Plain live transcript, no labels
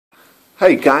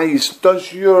Hi guys,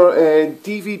 does your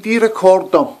DVD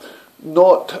recorder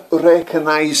not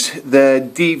recognise the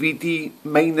DVD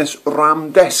minus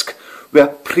RAM disc where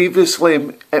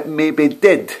previously it maybe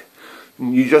did?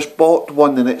 You just bought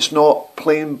one and it's not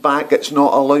playing back, it's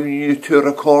not allowing you to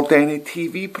record any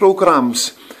TV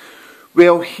programmes.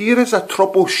 Well, here is a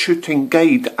troubleshooting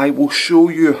guide. I will show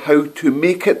you how to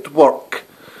make it work.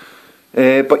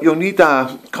 But you'll need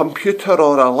a computer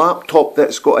or a laptop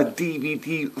that's got a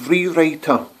DVD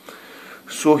rewriter.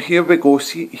 So here we go,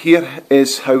 see, here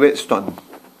is how it's done.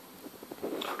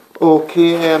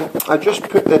 Okay, I just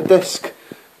put the disc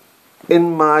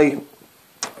in my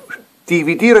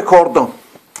DVD recorder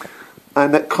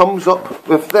and it comes up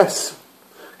with this.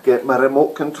 Get my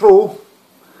remote control.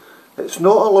 It's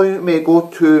not allowing me to go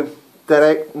to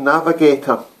direct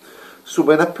navigator. So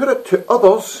when I put it to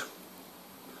others,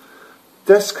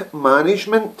 disk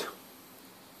management,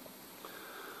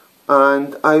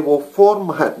 and I will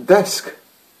format disk.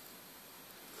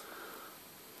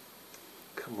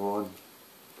 Come on.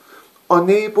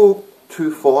 Unable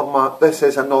to format. This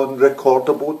is a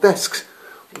non-recordable disk,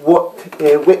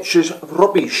 which is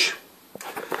rubbish,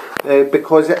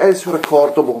 because it is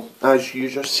recordable as you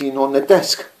just seen on the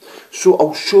disk. So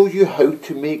I'll show you how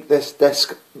to make this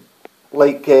disk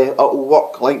like it'll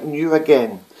work like new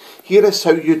again. Here is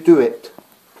how you do it.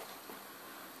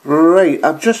 Right,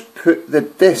 I've just put the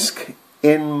disc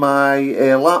in my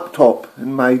laptop,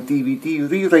 in my DVD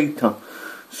rewriter.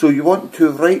 So you want to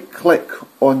right click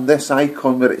on this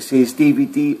icon where it says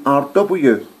DVD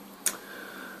RW.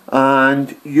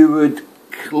 And you would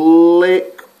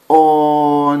click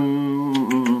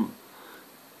on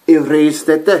erase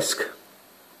the disc.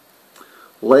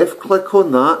 Left click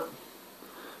on that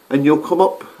and it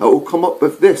will come up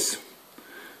with this.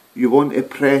 You want to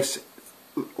press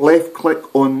left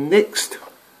click on next.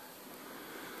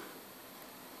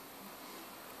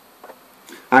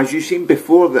 As you've seen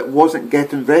before, that wasn't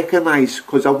getting recognised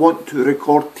because I want to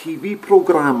record TV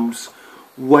programmes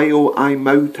while I'm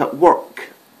out at work.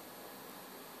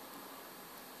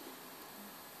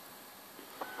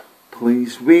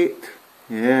 Please wait.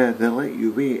 Yeah, they let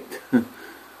you wait.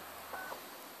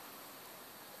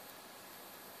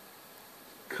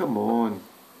 Come on.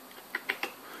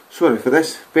 Sorry for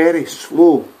this, very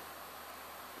slow.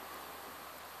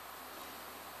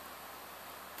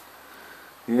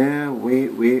 Yeah,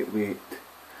 wait.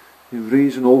 You're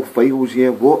raising all files, yeah,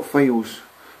 what files?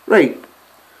 Right,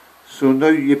 so now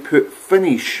you put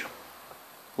finish,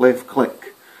 left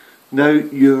click. Now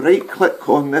you right click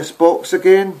on this box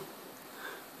again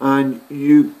and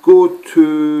you go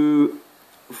to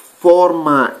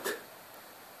format.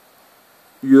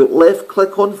 You left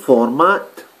click on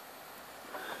format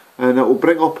and it will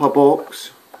bring up a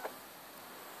box.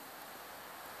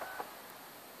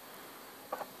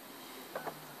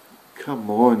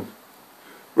 Come on.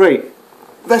 Right,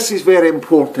 this is very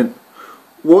important.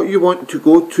 What you want to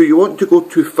go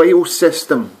to file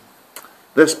system,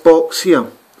 this box here,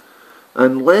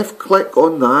 and left click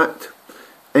on that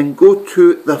and go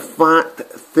to the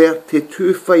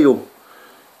FAT32 file.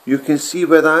 You can see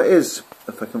where that is,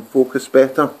 if I can focus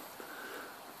better.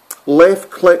 Left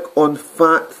click on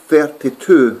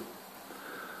FAT32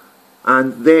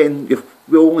 and then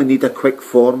we only need a quick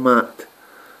format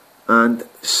and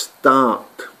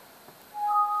start.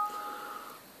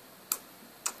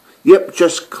 Yep,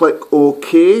 just click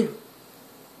OK.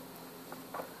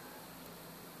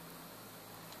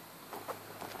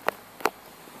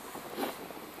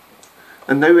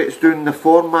 And now it's doing the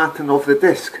formatting of the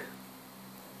disc.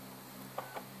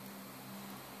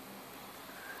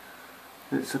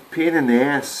 It's a pain in the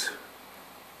ass.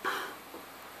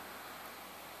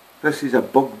 This is a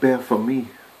bugbear for me.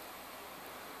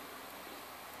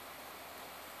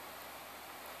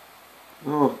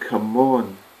 Oh, come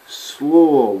on. Slow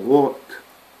or what?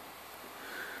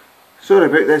 Sorry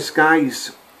about this,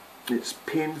 guys. It's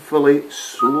painfully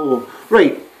slow.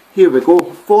 Right, here we go.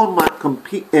 Format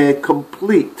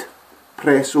complete.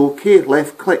 Press OK,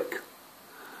 left click.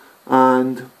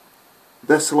 And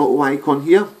this little icon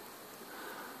here.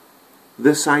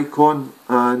 This icon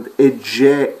and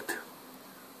eject.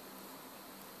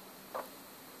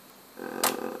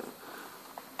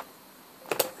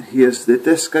 Here's the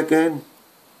disc again.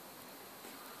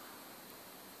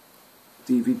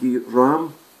 DVD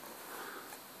RAM.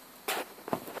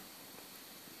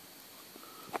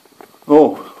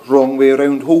 Oh, wrong way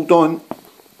around, hold on.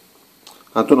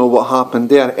 I don't know what happened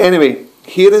there. Anyway,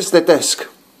 here is the disc.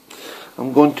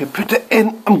 I'm going to put it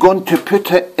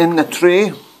in the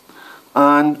tray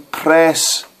and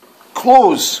press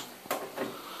close.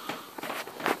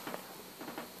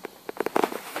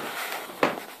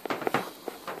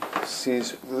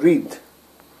 says read.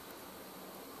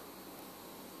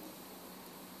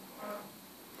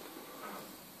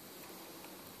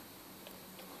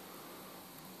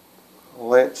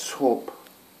 Let's hope.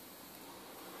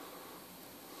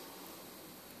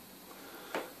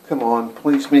 Come on,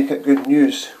 please make it good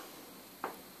news.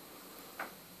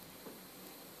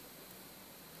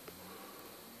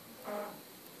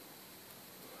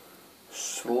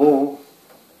 Slow.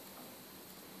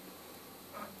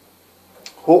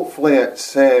 Hopefully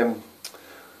it's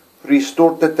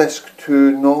restored the disc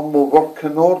to normal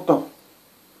working order.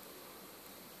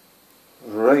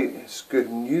 Right, it's good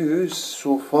news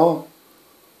so far.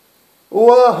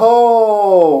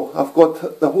 Whoa! I've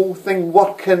got the whole thing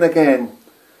working again.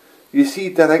 You see,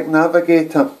 Direct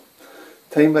Navigator.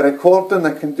 Time of recording,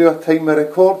 I can do a time of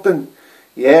recording.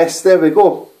 Yes, there we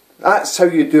go. That's how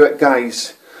you do it,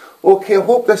 guys. Okay, I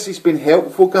hope this has been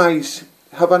helpful, guys.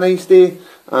 Have a nice day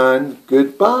and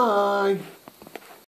goodbye.